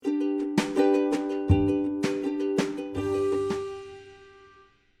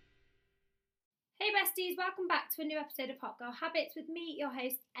besties, welcome back to a new episode of Hot Girl Habits with me, your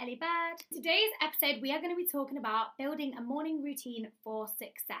host Ellie Bird. Today's episode we are going to be talking about building a morning routine for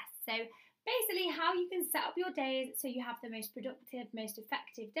success. So basically how you can set up your days so you have the most productive, most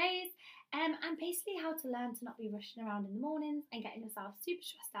effective days, and basically how to learn to not be rushing around in the mornings and getting yourself super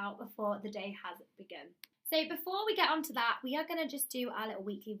stressed out before the day has begun. So before we get onto that, we are going to just do our little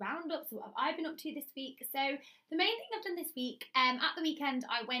weekly roundup. So what have I been up to this week? So the main thing I've done this week, at the weekend,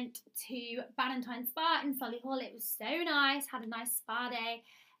 I went to Ballantyne Spa in Solihull. It was so nice, had a nice spa day.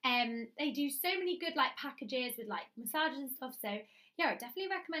 They do so many good packages with massages and stuff. So yeah, I definitely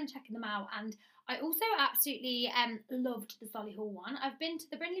recommend checking them out. And I also absolutely loved the Solihull one. I've been to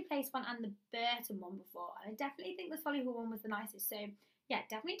the Brindley Place one and the Burton one before. And I definitely think the Solihull one was the nicest. So yeah,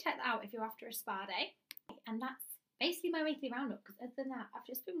 definitely check that out if you're after a spa day. And that's basically my weekly roundup, because other than that, I've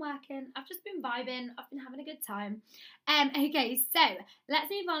just been working, I've just been vibing, I've been having a good time. Okay, so let's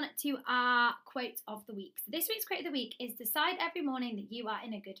move on to our quote of the week. So this week's quote of the week is: decide every morning that you are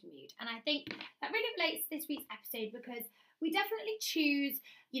in a good mood. And I think that really relates to this week's episode, because we definitely choose,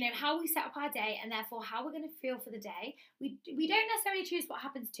 how we set up our day and therefore how we're going to feel for the day. We don't necessarily choose what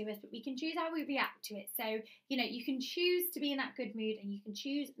happens to us, but we can choose how we react to it. So, you can choose to be in that good mood, and you can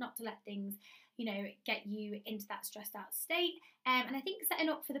choose not to let things get you into that stressed out state. And I think setting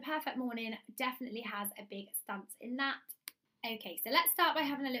up for the perfect morning definitely has a big stance in that. Okay, so let's start by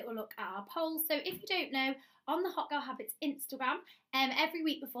having a little look at our poll. So if you don't know, on the Hot Girl Habits Instagram, every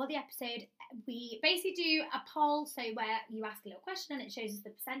week before the episode, we basically do a poll, so where you ask a little question and it shows us the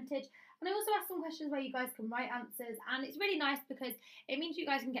percentage. And I also ask some questions where you guys can write answers, and it's really nice because it means you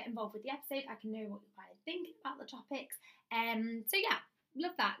guys can get involved with the episode. I can know what you're kind of thinking about the topics. So yeah,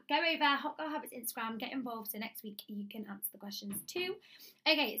 love that. Go over Hot Girl Habits Instagram, get involved, so next week you can answer the questions too.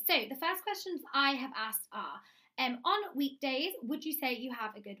 Okay, so the first questions I have asked are, on weekdays, would you say you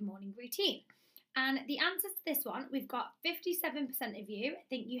have a good morning routine? And the answers to this one, we've got 57% of you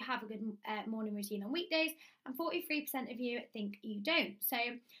think you have a good morning routine on weekdays, and 43% of you think you don't. So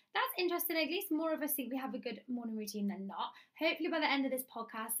that's interesting. At least more of us think we have a good morning routine than not. Hopefully by the end of this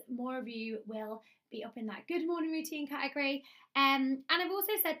podcast, more of you will be up in that good morning routine category. And I've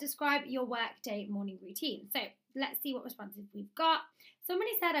also said describe your workday morning routine. So let's see what responses we've got.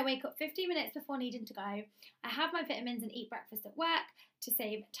 Somebody said, I wake up 15 minutes before needing to go. I have my vitamins and eat breakfast at work to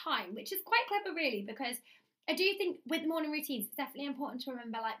save time, which is quite clever really, because I do think with morning routines, it's definitely important to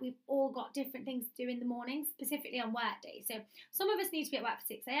remember we've all got different things to do in the morning, specifically on work days. So some of us need to be at work for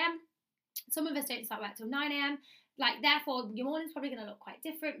 6 a.m. Some of us don't start work till 9 a.m. Therefore, your morning's probably going to look quite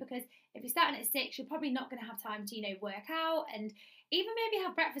different, because if you're starting at 6, you're probably not going to have time to, work out and even maybe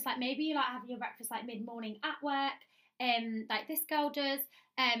have breakfast. Maybe you like having your breakfast mid-morning at work, like this girl does.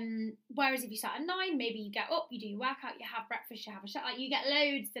 Whereas if you start at 9, maybe you get up, you do your workout, you have breakfast, you have a shower, you get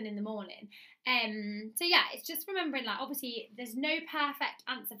loads done in the morning. So yeah, it's just remembering obviously there's no perfect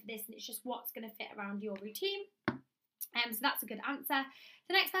answer for this, and it's just what's going to fit around your routine. So that's a good answer.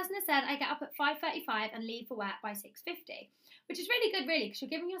 The next person has said, I get up at 5:35 and leave for work by 6:50, which is really good, really, because you're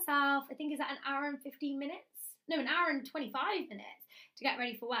giving yourself, I think, is that an hour and 15 minutes? No, an hour and 25 minutes to get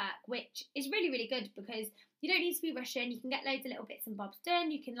ready for work, which is really, really good, because you don't need to be rushing. You can get loads of little bits and bobs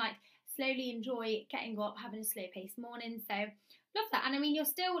done. You can slowly enjoy getting up, having a slow paced morning. So love that. And I mean, you're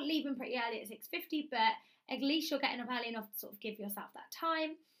still leaving pretty early at 6:50, but at least you're getting up early enough to sort of give yourself that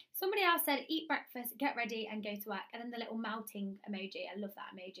time. Somebody else said, eat breakfast, get ready and go to work. And then the little melting emoji. I love that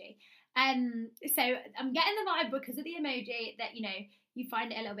emoji. So I'm getting the vibe because of the emoji that, you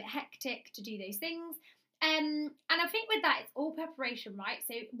find it a little bit hectic to do those things. And I think with that, it's all preparation, right?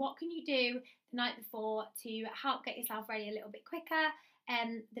 So what can you do the night before to help get yourself ready a little bit quicker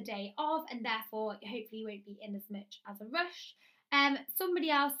the day of, and therefore hopefully you won't be in as much as a rush. Somebody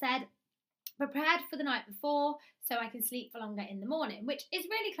else said, prepared for the night before so I can sleep for longer in the morning, which is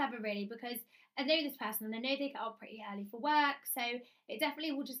really clever really, because I know this person and I know they get up pretty early for work, so it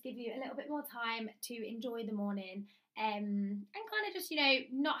definitely will just give you a little bit more time to enjoy the morning and kind of just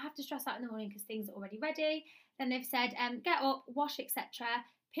not have to stress out in the morning because things are already ready. Then they've said get up, wash, etc.,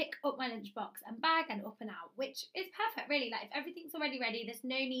 pick up my lunchbox and bag and up and out, which is perfect really. If everything's already ready, there's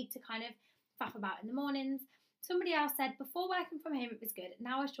no need to kind of faff about in the mornings. Somebody else said, before working from home, it was good.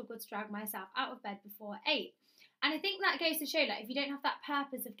 Now I struggle to drag myself out of bed before 8. And I think that goes to show, if you don't have that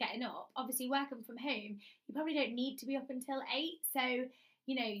purpose of getting up, obviously working from home, you probably don't need to be up until 8. So,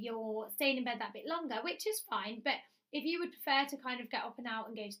 you're staying in bed that bit longer, which is fine. But if you would prefer to kind of get up and out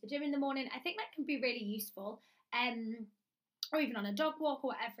and go to the gym in the morning, I think that can be really useful. Or even on a dog walk or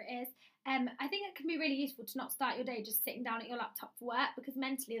whatever it is. I think it can be really useful to not start your day just sitting down at your laptop for work, because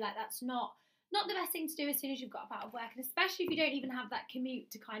mentally, that's not the best thing to do as soon as you've got up out of work, and especially if you don't even have that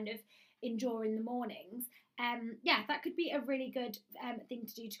commute to kind of during the mornings, yeah, that could be a really good thing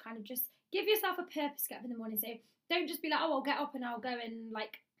to do to kind of just give yourself a purpose, get up in the morning. So don't just be like, oh, I'll get up and I'll go and,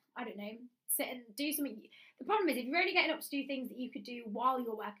 like, I don't know, sit and do something. The problem is, if you're only getting up to do things that you could do while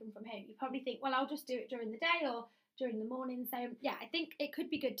you're working from home, you probably think, well, I'll just do it during the day or during the morning. So yeah, I think it could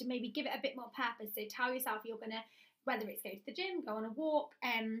be good to maybe give it a bit more purpose. So tell yourself you're gonna, whether it's go to the gym, go on a walk,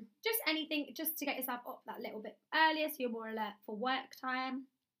 just anything, just to get yourself up that little bit earlier so you're more alert for work time.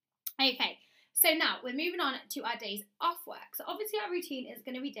 Okay, so now we're moving on to our days off work. So obviously our routine is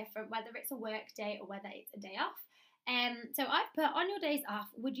going to be different whether it's a work day or whether it's a day off. So I've put, on your days off,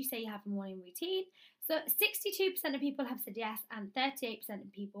 would you say you have a morning routine? So 62% of people have said yes and 38%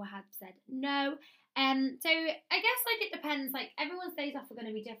 of people have said no. So I guess, like, it depends. Like, everyone's days off are going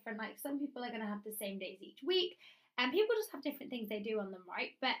to be different. Like, some people are going to have the same days each week, and people just have different things they do on them,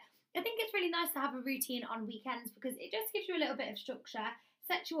 right? But I think it's really nice to have a routine on weekends because it just gives you a little bit of structure,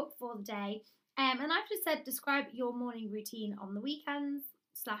 sets you up for the day. And I've just said, describe your morning routine on the weekends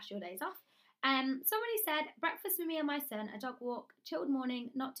 / your days off. Somebody said, breakfast for me and my son, a dog walk, chilled morning,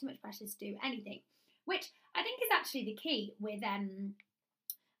 not too much pressure to do anything, which I think is actually the key with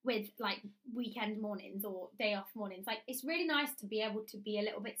like weekend mornings or day off mornings. Like, it's really nice to be able to be a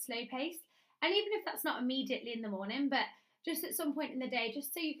little bit slow paced, and even if that's not immediately in the morning, but just at some point in the day,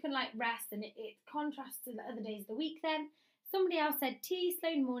 just so you can, like, rest, and it contrasts to the other days of the week. Then somebody else said tea,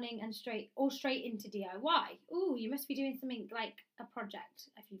 slow morning, and straight into DIY. Ooh, you must be doing something like a project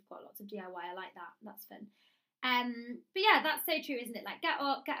if you've got lots of DIY. I like that. That's fun. But yeah, that's so true, isn't it? Like, get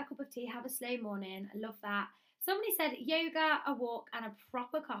up, get a cup of tea, have a slow morning. I love that. Somebody said yoga, a walk, and a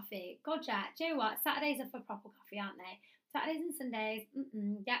proper coffee. God, yeah. Do you know what? Saturdays are for proper coffee, aren't they? Saturdays and Sundays,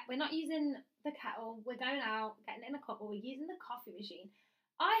 yeah, we're not using the kettle. We're going out, getting it in a cup, or we're using the coffee machine.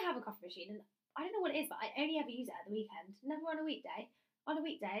 I have a coffee machine, and I don't know what it is, but I only ever use it at the weekend. Never on a weekday. On a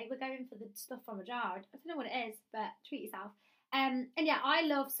weekday, we're going for the stuff from a jar. I don't know what it is, but treat yourself. And yeah, I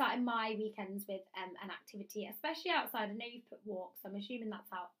love starting my weekends with an activity, especially outside. I know you've put walks, so I'm assuming that's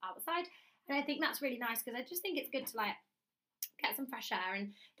outside. And I think that's really nice because I just think it's good to, like, get some fresh air.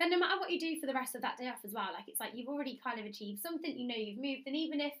 And then no matter what you do for the rest of that day off as well, like, it's like you've already kind of achieved something, you know, you've moved. And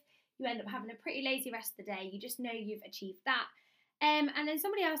even if you end up having a pretty lazy rest of the day, you just know you've achieved that. And then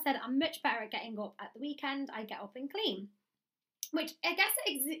somebody else said, I'm much better at getting up at the weekend. I get up and clean. Which I guess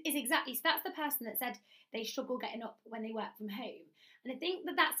is exactly, so that's the person that said they struggle getting up when they work from home. And I think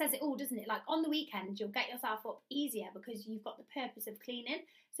that says it all, doesn't it? Like, on the weekend, you'll get yourself up easier because you've got the purpose of cleaning.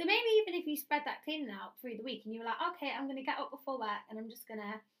 So maybe even if you spread that cleaning out through the week and you're like, okay, I'm going to get up before work and I'm just going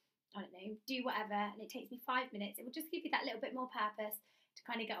to, I don't know, do whatever, and it takes me 5 minutes, it will just give you that little bit more purpose to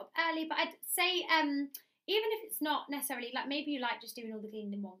kind of get up early. But I'd say, even if it's not necessarily, like, maybe you like just doing all the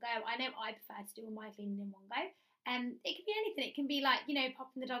cleaning in one go. I know I prefer to do all my cleaning in one go. It can be anything. It can be, like, you know,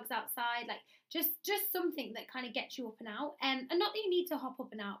 popping the dogs outside, like just something that kind of gets you up and out. And not that you need to hop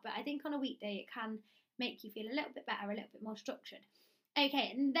up and out, but I think on a weekday it can make you feel a little bit better, a little bit more structured.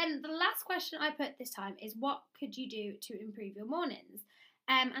 Okay, and then the last question I put this time is, what could you do to improve your mornings?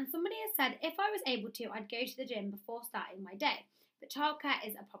 And somebody has said, if I was able to, I'd go to the gym before starting my day, but childcare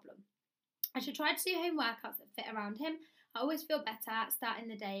is a problem. I should try to do home workouts that fit around him. I always feel better starting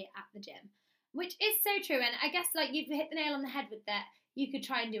the day at the gym. Which is so true, and I guess, like, you've hit the nail on the head with that. You could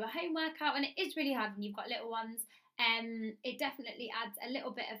try and do a home workout, and it is really hard when you've got little ones. It definitely adds a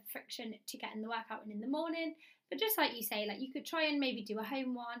little bit of friction to getting the workout in the morning. But just like you say, like, you could try and maybe do a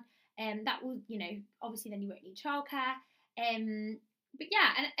home one. That will, you know, obviously then you won't need childcare. But yeah,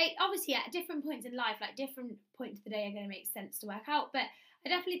 and obviously at different points in life, like, different points of the day are going to make sense to work out. But I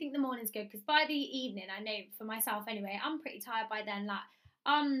definitely think the morning's good because by the evening, I know for myself anyway, I'm pretty tired by then. Like,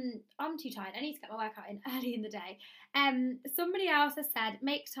 I'm too tired. I need to get my workout in early in the day. Somebody else has said,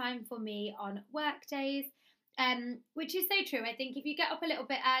 make time for me on work days, which is so true. I think if you get up a little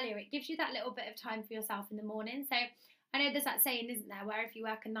bit earlier, it gives you that little bit of time for yourself in the morning. So I know there's that saying, isn't there, where if you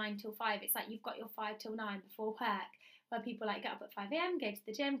work a 9 till 5, it's like you've got your 5 till 9 before work, where people, like, get up at 5 a.m, go to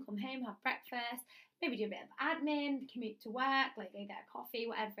the gym, come home, have breakfast, maybe do a bit of admin, commute to work, like, go get a coffee,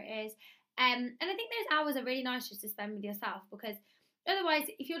 whatever it is. And I think those hours are really nice just to spend with yourself, because otherwise,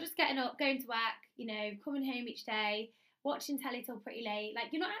 if you're just getting up, going to work, you know, coming home each day, watching telly till pretty late,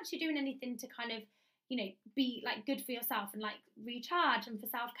 like, you're not actually doing anything to kind of, you know, be, like, good for yourself and, like, recharge and for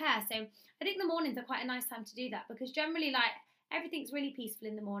self-care. So I think the mornings are quite a nice time to do that, because generally, like, everything's really peaceful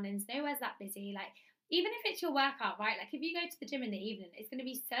in the mornings. Nowhere's that busy. Like, even if it's your workout, right? Like, if you go to the gym in the evening, it's going to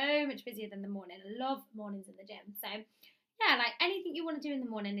be so much busier than the morning. I love mornings in the gym. So yeah, like, anything you want to do in the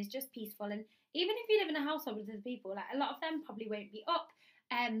morning is just peaceful. And even if you live in a household with other people, like, a lot of them probably won't be up.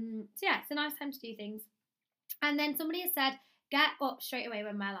 So yeah, it's a nice time to do things. And then somebody has said, get up straight away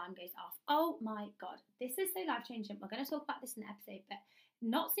when my alarm goes off. Oh my God, this is so life-changing. We're going to talk about this in the episode, but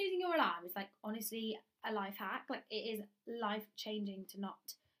not snoozing your alarm is like honestly a life hack. Like it is life-changing to not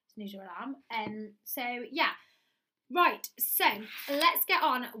snooze your alarm. So yeah. Right, so let's get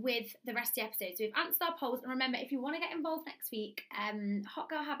on with the rest of the episode. So we've answered our polls, and remember, if you want to get involved next week, Hot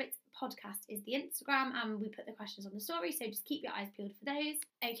Girl Habits podcast is the Instagram, and we put the questions on the story, so just keep your eyes peeled for those.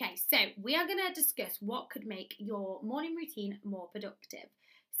 Okay, so we are going to discuss what could make your morning routine more productive.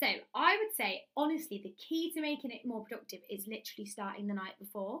 So I would say, honestly, the key to making it more productive is literally starting the night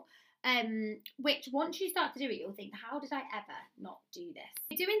before. Which once you start to do it, you'll think, how did I ever not do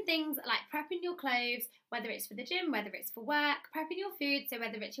this? Doing things like prepping your clothes, whether it's for the gym, whether it's for work, prepping your food, so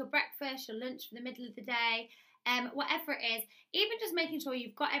whether it's your breakfast, your lunch for the middle of the day, whatever it is, even just making sure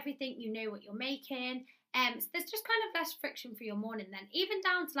you've got everything, you know what you're making. So there's just kind of less friction for your morning then, even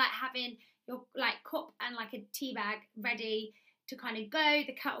down to like having your like cup and like a tea bag ready to kind of go,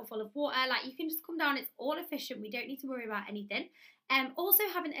 the kettle full of water, like you can just come down, it's all efficient, we don't need to worry about anything. Also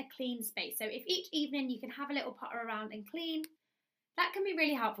having a clean space, so if each evening you can have a little potter around and clean, that can be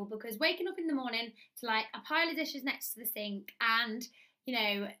really helpful, because waking up in the morning to like a pile of dishes next to the sink and you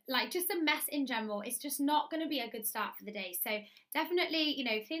know, like just a mess in general, it's just not going to be a good start for the day. So definitely, you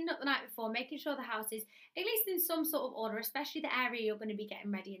know, cleaning up the night before, making sure the house is at least in some sort of order, especially the area you're going to be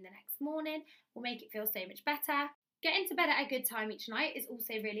getting ready in the next morning, will make it feel so much better. Getting to bed at a good time each night is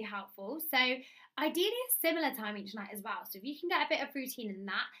also really helpful. So ideally a similar time each night as well. So if you can get a bit of routine in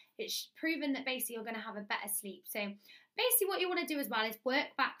that, it's proven that basically you're going to have a better sleep. So basically what you want to do as well is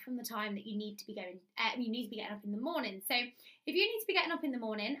work back from the time that you need to be getting up in the morning. So if you need to be getting up in the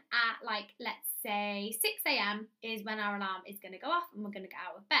morning at like, let's say 6 a.m. is when our alarm is going to go off and we're going to get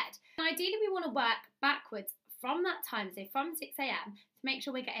out of bed. And ideally we want to work backwards from that time, so from 6 a.m. to make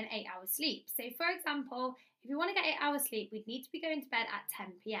sure we're getting 8 hours sleep. So for example, if we want to get 8 hours sleep, we'd need to be going to bed at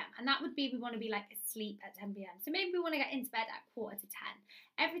 10 p.m. And that would be, we want to be like asleep at 10 p.m. So maybe we want to get into bed at 9:45.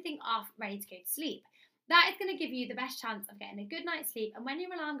 Everything off, ready to go to sleep. That is going to give you the best chance of getting a good night's sleep. And when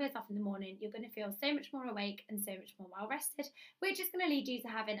your alarm goes off in the morning, you're going to feel so much more awake and so much more well rested, which is going to lead you to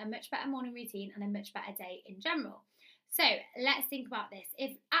having a much better morning routine and a much better day in general. So let's think about this.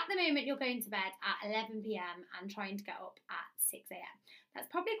 If at the moment you're going to bed at 11 p.m. and trying to get up at 6 a.m., that's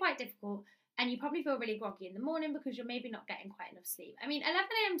probably quite difficult. And you probably feel really groggy in the morning because you're maybe not getting quite enough sleep. I mean, 11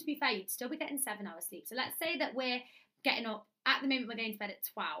 a.m. to be fair, you'd still be getting 7 hours sleep. So let's say that we're getting up, at the moment we're going to bed at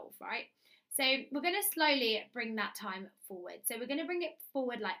 12, right? So we're going to slowly bring that time forward. So we're going to bring it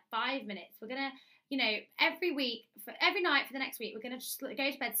forward like 5 minutes. We're going to, you know, every night for the next week, we're going to just go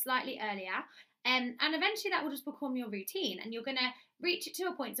to bed slightly earlier. And eventually that will just become your routine and you're going to reach it to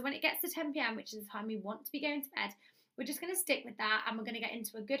a point. So when it gets to 10 p.m, which is the time we want to be going to bed, we're just going to stick with that and we're going to get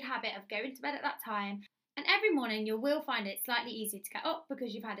into a good habit of going to bed at that time. And every morning you will find it slightly easier to get up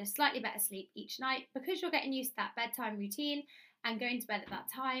because you've had a slightly better sleep each night, because you're getting used to that bedtime routine and going to bed at that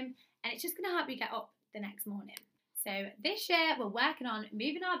time. And it's just going to help you get up the next morning. So this year we're working on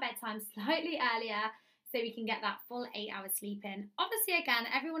moving our bedtime slightly earlier so we can get that full 8 hours sleep in. Obviously, again,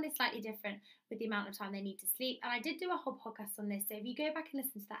 everyone is slightly different with the amount of time they need to sleep. And I did do a whole podcast on this. So if you go back and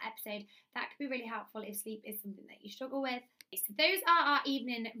listen to that episode, that could be really helpful if sleep is something that you struggle with. So those are our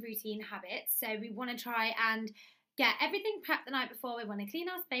evening routine habits. So we want to try and get everything prepped the night before. We want to clean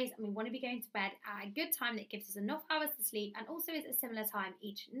our space and we want to be going to bed at a good time that gives us enough hours to sleep and also is a similar time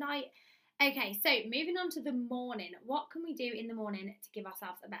each night. Okay, so moving on to the morning. What can we do in the morning to give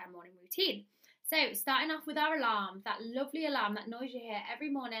ourselves a better morning routine? So starting off with our alarm, that lovely alarm, that noise you hear every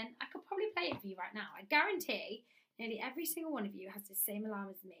morning. I could probably play it for you right now. I guarantee nearly every single one of you has the same alarm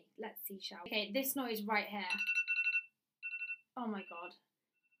as me. Let's see, shall we? Okay, this noise right here. Oh my God.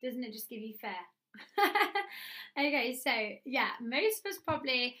 Doesn't it just give you fear? Okay, so yeah, most of us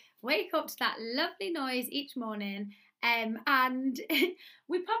probably wake up to that lovely noise each morning. And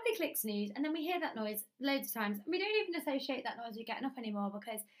we probably click snooze and then we hear that noise loads of times. And we don't even associate that noise with getting up anymore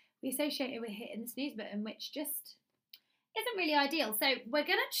because we associate it with hitting the snooze button, which just isn't really ideal. So we're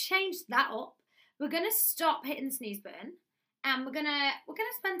going to change that up. We're going to stop hitting the snooze button and we're going to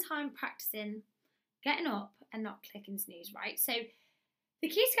spend time practicing getting up and not clicking snooze, right? So the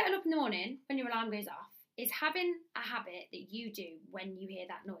key to getting up in the morning when your alarm goes off is having a habit that you do when you hear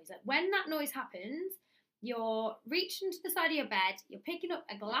that noise. Like when that noise happens, you're reaching to the side of your bed, you're picking up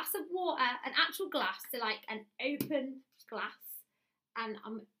a glass of water, an actual glass, so like an open glass, and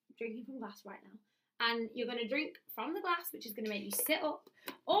I'm drinking from glass right now, and you're going to drink from the glass, which is going to make you sit up,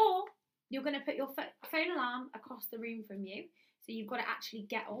 or you're going to put your phone alarm across the room from you, so you've got to actually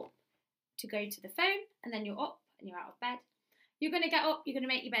get up to go to the phone, and then you're up and you're out of bed. You're going to get up, you're going to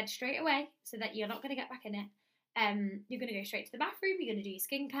make your bed straight away so that you're not going to get back in it. You're going to go straight to the bathroom, you're going to do your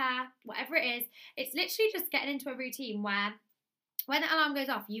skincare, whatever it is. It's literally just getting into a routine where when the alarm goes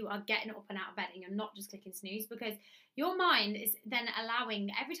off, you are getting up and out of bed and you're not just clicking snooze, because your mind is then allowing,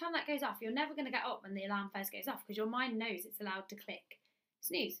 every time that goes off, you're never going to get up when the alarm first goes off because your mind knows it's allowed to click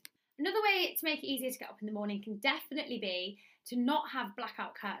snooze. Another way to make it easier to get up in the morning can definitely be to not have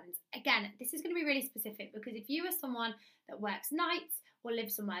blackout curtains. Again, this is going to be really specific because if you are someone that works nights or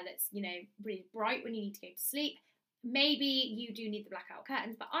lives somewhere that's, really bright when you need to go to sleep, maybe you do need the blackout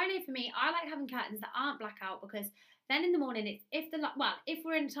curtains. But I know for me, I like having curtains that aren't blackout because then in the morning, if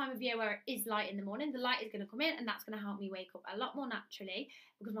we're in a time of year where it is light in the morning, the light is going to come in and that's going to help me wake up a lot more naturally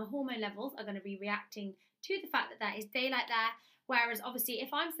because my hormone levels are going to be reacting to the fact that there is daylight there. Whereas obviously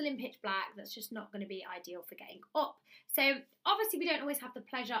if I'm still in pitch black, that's just not going to be ideal for getting up. So obviously we don't always have the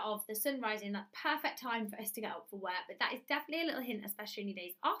pleasure of the sun rising, that perfect time for us to get up for work, but that is definitely a little hint, especially on your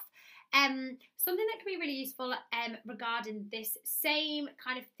days off. Something that can be really useful regarding this same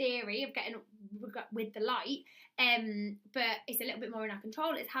kind of theory of getting up with the light, but it's a little bit more in our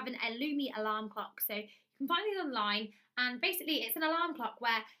control, is having a Lumi alarm clock. So you can find these online, and basically it's an alarm clock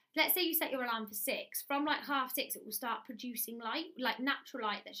where, let's say you set your alarm for 6, from like 6:30 it will start producing light, like natural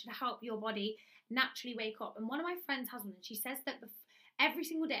light that should help your body naturally wake up. And one of my friends has one, and she says that every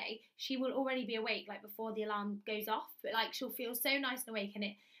single day she will already be awake like before the alarm goes off, but like she'll feel so nice and awake, and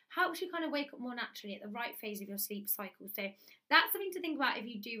it helps you kind of wake up more naturally at the right phase of your sleep cycle. So that's something to think about if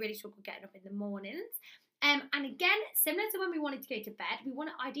you do really struggle getting up in the mornings. And again, similar to when we wanted to go to bed, we want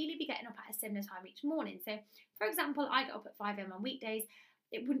to ideally be getting up at a similar time each morning. So for example, I get up at 5 a.m. on weekdays.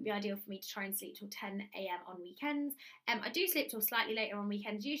 It wouldn't be ideal for me to try and sleep till 10 a.m. on weekends. I do sleep till slightly later on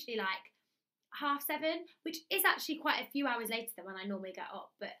weekends, usually like 7:30, which is actually quite a few hours later than when I normally get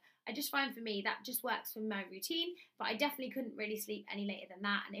up. But I just find for me that just works for my routine, but I definitely couldn't really sleep any later than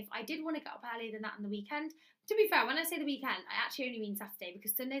that. And if I did want to get up earlier than that on the weekend, to be fair, when I say the weekend, I actually only mean Saturday,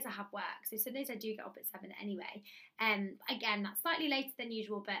 because Sundays I have work. So Sundays I do get up at 7 anyway. Again, that's slightly later than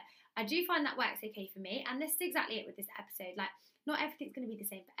usual, but I do find that works okay for me. And this is exactly it with this episode. Like, not everything's going to be the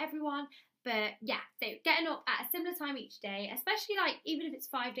same for everyone, but yeah, so getting up at a similar time each day, especially like even if it's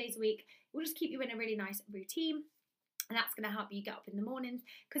 5 days a week, will just keep you in a really nice routine. And that's going to help you get up in the mornings.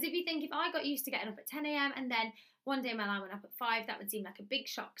 Because if you think, if I got used to getting up at 10 a.m. and then one day my alarm went up at 5, that would seem like a big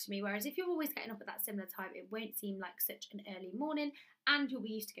shock to me. Whereas if you're always getting up at that similar time, it won't seem like such an early morning, and you'll be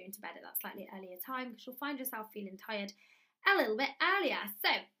used to going to bed at that slightly earlier time, because you'll find yourself feeling tired a little bit earlier. So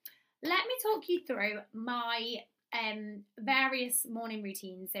let me talk you through my various morning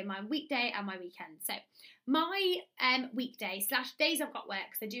routines, so my weekday and my weekend. So my weekday / days I've got work,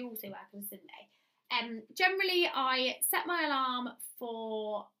 because I do also work on a Sunday. Generally, I set my alarm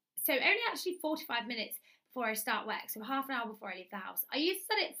for, so only actually 45 minutes before I start work, so half an hour before I leave the house. I used to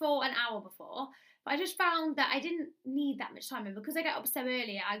set it for an hour before, but I just found that I didn't need that much time, and because I get up so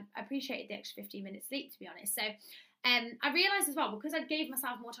early, I appreciated the extra 15 minutes sleep, to be honest. So I realised as well, because I gave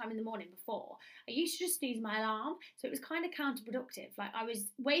myself more time in the morning before, I used to just snooze my alarm, so it was kind of counterproductive. Like, I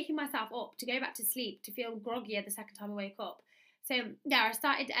was waking myself up to go back to sleep to feel groggier the second time I woke up. So yeah, I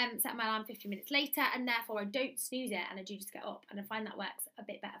started setting my alarm 15 minutes later, and therefore I don't snooze it, and I do just get up, and I find that works a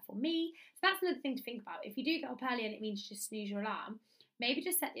bit better for me. So that's another thing to think about. If you do get up early and it means just snooze your alarm, maybe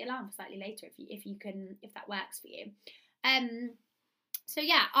just set the alarm for slightly later if that works for you. So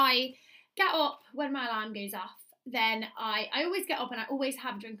yeah, I get up when my alarm goes off. Then I always get up and I always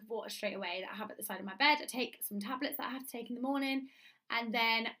have a drink of water straight away that I have at the side of my bed. I take some tablets that I have to take in the morning, and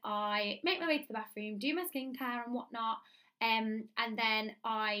then I make my way to the bathroom, do my skincare and whatnot. And then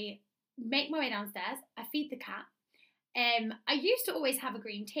I make my way downstairs. I feed the cat. I used to always have a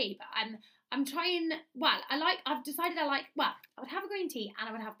green tea, but I'm trying. I've decided I would have a green tea and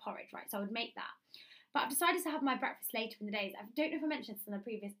I would have porridge, right? So I would make that. But I've decided to have my breakfast later in the days. I don't know if I mentioned this in a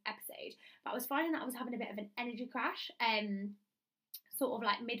previous episode, but I was finding that I was having a bit of an energy crash, sort of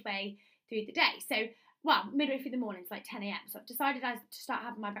like midway through the day. So, midway through the morning, it's like 10 a.m. So I've decided to start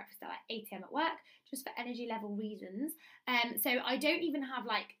having my breakfast at like 8 a.m. at work, just for energy level reasons. So I don't even have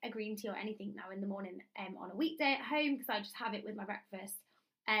like a green tea or anything now in the morning on a weekday at home, because I just have it with my breakfast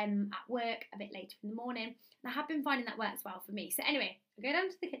at work a bit later in the morning. And I have been finding that works well for me. So anyway, I go down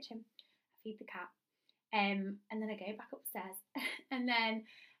to the kitchen, I feed the cat, and then I go back upstairs and then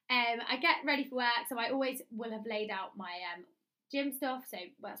I get ready for work. So I always will have laid out my gym stuff, so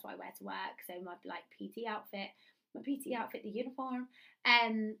that's what I wear to work. So my like PT outfit, the uniform,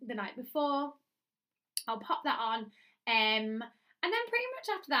 the night before, I'll pop that on, and then pretty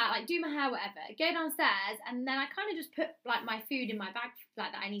much after that, like, do my hair, whatever, go downstairs, and then I kind of just put like my food in my bag,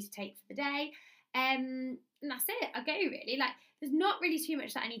 like, that I need to take for the day, and that's it. I go, really. Like, there's not really too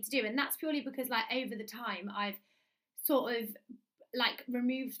much that I need to do, and that's purely because like over the time I've sort of like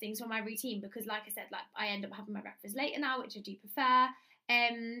removed things from my routine, because like I said, like I end up having my breakfast later now, which I do prefer.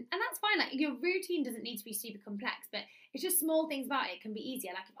 And that's fine. Like your routine doesn't need to be super complex, but it's just small things about it can be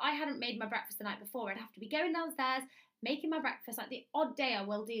easier. Like if I hadn't made my breakfast the night before, I'd have to be going downstairs making my breakfast. Like the odd day I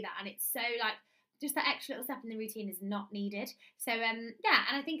will do that, and it's so like just that extra little step in the routine is not needed. So yeah,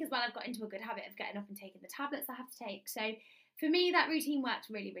 and I think as well I've got into a good habit of getting up and taking the tablets I have to take. So for me that routine works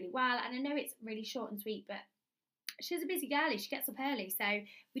really, really well, and I know it's really short and sweet, but she's a busy girlie, she gets up early, so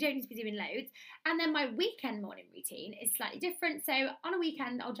we don't need to be doing loads. And then my weekend morning routine is slightly different. So on a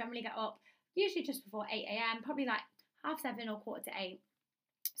weekend I'll generally get up usually just before 8 a.m, probably like 7:30 or 7:45.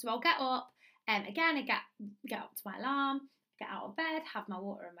 So I'll get up, again I get up to my alarm, get out of bed, have my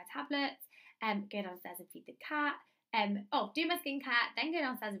water and my tablets, go downstairs and feed the cat, do my skincare, then go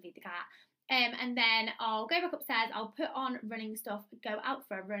downstairs and feed the cat. And then I'll go back upstairs, I'll put on running stuff, go out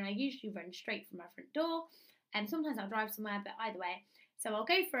for a run. I usually run straight from my front door, and sometimes I'll drive somewhere, but either way. So I'll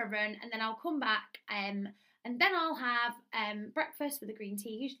go for a run, and then I'll come back, and then I'll have breakfast with a green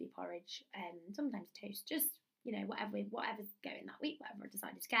tea, usually porridge, sometimes toast, just, you know, whatever's going that week, whatever I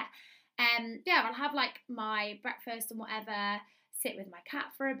decided to get. I'll have like my breakfast and whatever, sit with my cat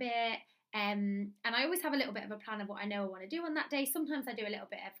for a bit. And I always have a little bit of a plan of what I know I want to do on that day. Sometimes I do a little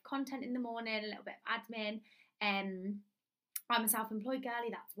bit of content in the morning, a little bit of admin. I'm a self-employed girlie,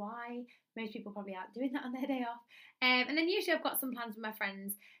 that's why. Most people probably aren't doing that on their day off. And then usually I've got some plans with my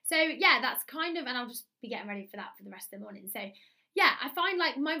friends. So yeah, that's kind of, and I'll just be getting ready for that for the rest of the morning. So yeah, I find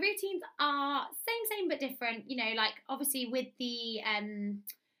like my routines are same but different. You know, like obviously with the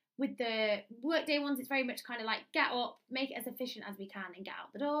workday ones, it's very much kind of like get up, make it as efficient as we can and get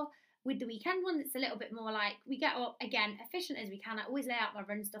out the door. With the weekend ones, it's a little bit more like we get up, again, efficient as we can. I always lay out my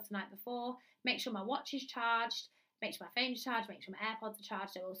run stuff the night before, make sure my watch is charged, make sure my phone's charged, make sure my AirPods are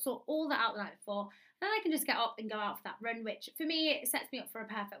charged. So I'll sort all that out the night before. Then I can just get up and go out for that run, which for me, it sets me up for a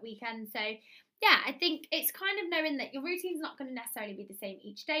perfect weekend. So yeah, I think it's kind of knowing that your routine's not going to necessarily be the same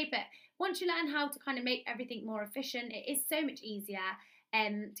each day, but once you learn how to kind of make everything more efficient, it is so much easier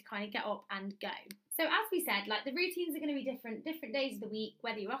to kind of get up and go. So as we said, like the routines are going to be different days of the week,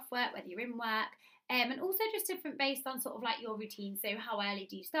 whether you're off work, whether you're in work, and also just different based on sort of like your routine. So how early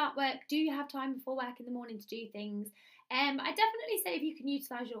do you start work? Do you have time before work in the morning to do things? I definitely say if you can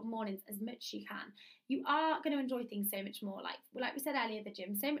utilise your mornings as much as you can, you are going to enjoy things so much more. Like we said earlier, the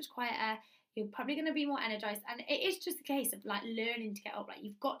gym, so much quieter. You're probably going to be more energized, and it is just a case of like learning to get up. Like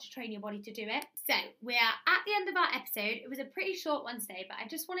you've got to train your body to do it. So we are at the end of our episode. It was a pretty short one today, but I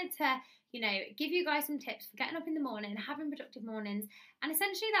just wanted to, you know, give you guys some tips for getting up in the morning, having productive mornings, and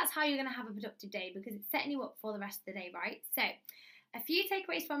essentially that's how you're going to have a productive day, because it's setting you up for the rest of the day, right? So a few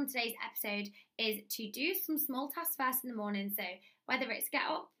takeaways from today's episode is to do some small tasks first in the morning. So whether it's get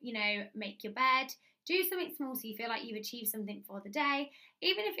up, you know, make your bed, do something small so you feel like you've achieved something for the day,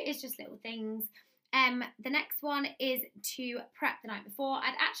 even if it is just little things. The next one is to prep the night before.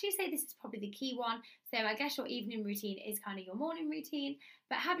 I'd actually say this is probably the key one. So I guess your evening routine is kind of your morning routine,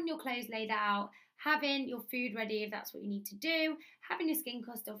 but having your clothes laid out, having your food ready if that's what you need to do, having your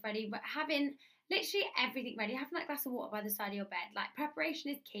skincare stuff ready, but having literally everything ready, having that glass of water by the side of your bed. Like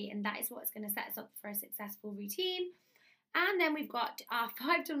preparation is key, and that is what's going to set us up for a successful routine. And then we've got our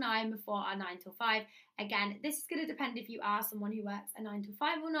 5 till 9 before our 9 till 5. Again, this is going to depend if you are someone who works a 9 till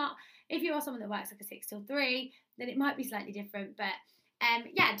 5 or not. If you are someone that works like a 6 till 3, then it might be slightly different. But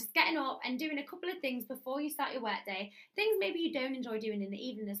yeah, just getting up and doing a couple of things before you start your work day. Things maybe you don't enjoy doing in the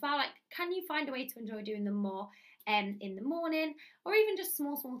evening as well. Like, can you find a way to enjoy doing them more in the morning? Or even just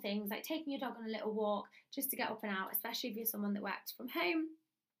small things like taking your dog on a little walk just to get up and out, especially if you're someone that works from home.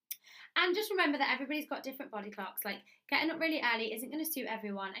 And just remember that everybody's got different body clocks. Like getting up really early isn't going to suit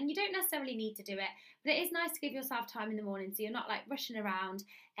everyone, and you don't necessarily need to do it, but it is nice to give yourself time in the morning so you're not like rushing around,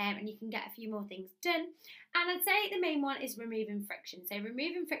 and you can get a few more things done. And I'd say the main one is removing friction. So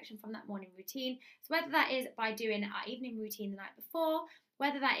removing friction from that morning routine. So whether that is by doing our evening routine the night before,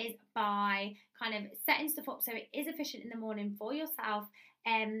 whether that is by kind of setting stuff up so it is efficient in the morning for yourself,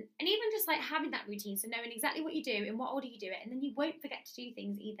 and even just like having that routine, so knowing exactly what you do, in what order you do it, and then you won't forget to do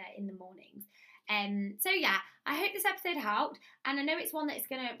things either in the mornings. So yeah, I hope this episode helped, and I know it's one that's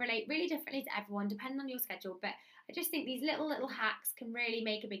going to relate really differently to everyone depending on your schedule, but I just think these little hacks can really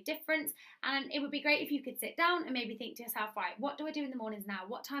make a big difference. And it would be great if you could sit down and maybe think to yourself, right, what do I do in the mornings now?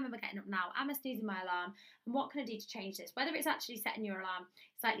 What time am I getting up now? Am I snoozing my alarm? And what can I do to change this? Whether it's actually setting your alarm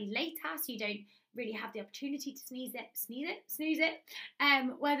slightly later so you don't really have the opportunity to snooze it,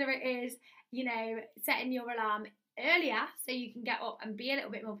 whether it is, you know, setting your alarm earlier so you can get up and be a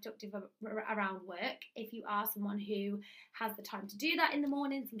little bit more productive around work if you are someone who has the time to do that in the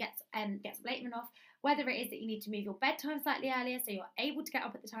mornings and gets up late enough, whether it is that you need to move your bedtime slightly earlier so you're able to get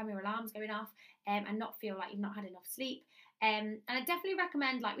up at the time your alarm's going off and not feel like you've not had enough sleep. And I definitely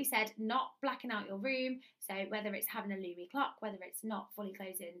recommend, like we said, not blacking out your room. So whether it's having a Lumie clock, whether it's not fully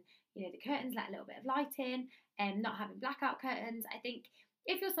closing, the curtains, let a little bit of light in, and not having blackout curtains. I think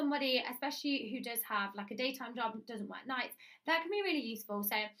if you're somebody, especially who does have like a daytime job, doesn't work nights, that can be really useful.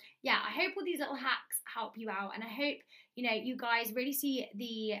 So yeah, I hope all these little hacks help you out, and I hope you guys really see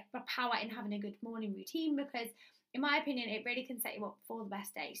the power in having a good morning routine, because in my opinion, it really can set you up for the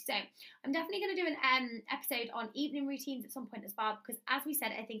best day. So I'm definitely going to do an episode on evening routines at some point as well, because as we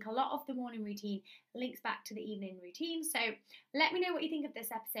said, I think a lot of the morning routine links back to the evening routine. So let me know what you think of this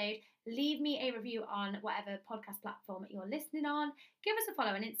episode. Leave me a review on whatever podcast platform you're listening on. Give us a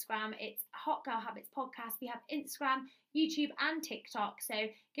follow on Instagram. It's Hot Girl Habits Podcast. We have Instagram, YouTube and TikTok. So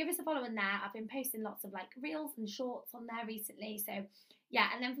give us a follow in there. I've been posting lots of like reels and shorts on there recently. So yeah,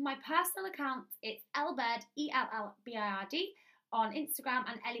 and then for my personal account, it's Ellbird, ELLBIRD on Instagram,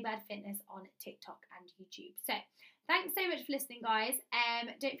 and Ellybird Fitness on TikTok and YouTube. So thanks so much for listening, guys.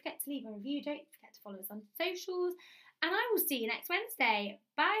 Don't forget to leave a review. Don't forget to follow us on socials. And I will see you next Wednesday.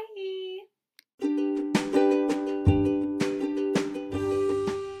 Bye.